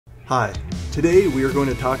Hi, today we are going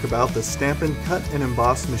to talk about the Stampin' Cut and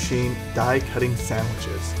Emboss machine die cutting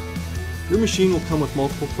sandwiches. Your machine will come with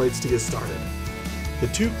multiple plates to get started. The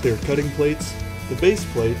two clear cutting plates, the base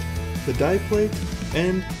plate, the die plate,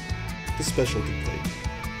 and the specialty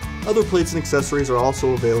plate. Other plates and accessories are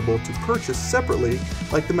also available to purchase separately,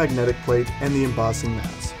 like the magnetic plate and the embossing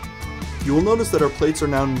mats. You will notice that our plates are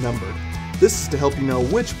now numbered. This is to help you know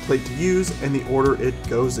which plate to use and the order it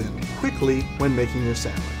goes in quickly when making your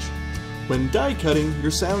sandwich. When die cutting, your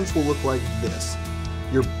sandwich will look like this.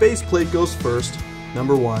 Your base plate goes first,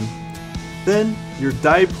 number 1. Then your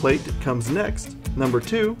die plate comes next, number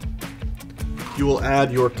 2. You will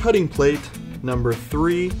add your cutting plate, number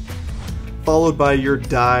 3, followed by your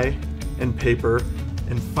die and paper,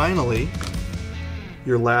 and finally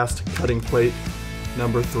your last cutting plate,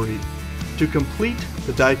 number 3, to complete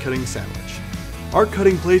the die cutting sandwich. Our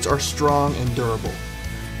cutting plates are strong and durable.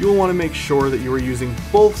 You will want to make sure that you are using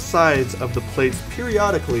both sides of the plates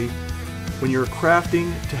periodically when you're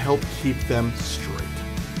crafting to help keep them straight.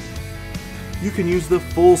 You can use the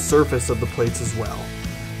full surface of the plates as well.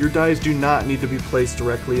 Your dies do not need to be placed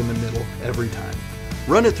directly in the middle every time.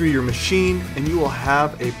 Run it through your machine and you will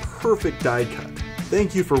have a perfect die cut.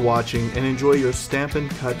 Thank you for watching and enjoy your Stampin'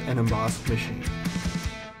 Cut and Emboss machine.